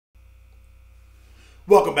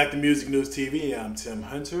Welcome back to Music News TV. I'm Tim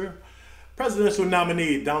Hunter. Presidential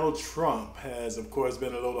nominee Donald Trump has, of course,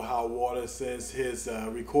 been a little hot water since his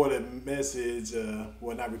recorded message,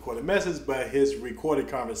 well, not recorded message, but his recorded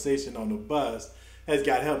conversation on the bus has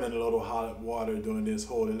got him in a little hot water during this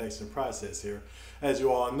whole election process here. As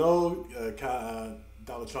you all know,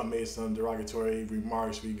 Donald Trump made some derogatory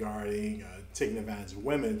remarks regarding taking advantage of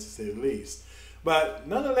women, to say the least. But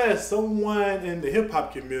nonetheless, someone in the hip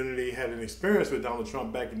hop community had an experience with Donald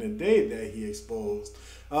Trump back in the day that he exposed.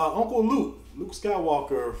 Uncle Luke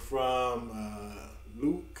Skywalker from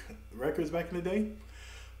Luke Records back in the day.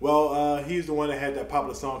 Well, he's the one that had that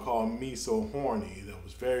popular song called "Me So Horny" that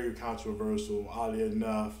was very controversial, oddly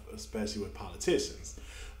enough, especially with politicians.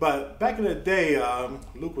 But back in the day,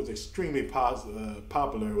 Luke was extremely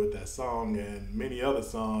popular with that song and many other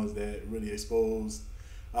songs that really exposed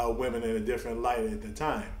women in a different light at the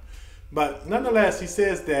time. But nonetheless, he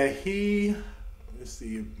says that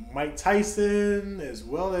Mike Tyson as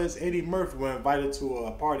well as Eddie Murphy were invited to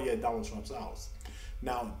a party at Donald Trump's house.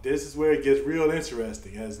 Now, this is where it gets real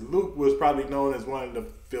interesting, as Luke was probably known as one of the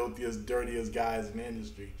filthiest, dirtiest guys in the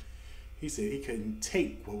industry. He said he couldn't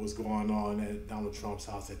take what was going on at Donald Trump's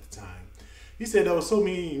house at the time. He said there were so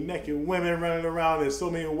many naked women running around and so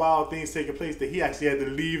many wild things taking place that he actually had to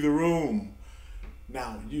leave the room.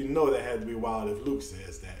 Now, you know that had to be wild if Luke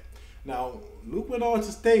says that. Now, Luke went on to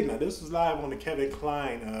state, now this was live on the Kevin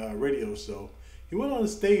Kline radio show. He went on to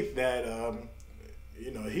state that,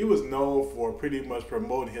 he was known for pretty much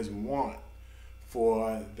promoting his want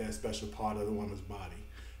for that special part of the woman's body.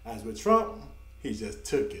 As with Trump, he just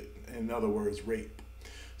took it. In other words, rape.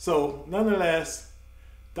 So, nonetheless,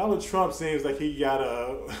 Donald Trump seems like he got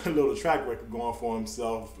a little track record going for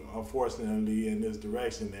himself, unfortunately, in this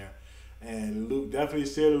direction there. And Luke definitely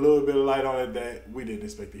shed a little bit of light on it that we didn't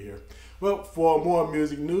expect to hear. Well, for more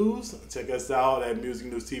music news, check us out at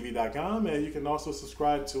musicnewstv.com, and you can also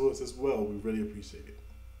subscribe to us as well. We really appreciate it.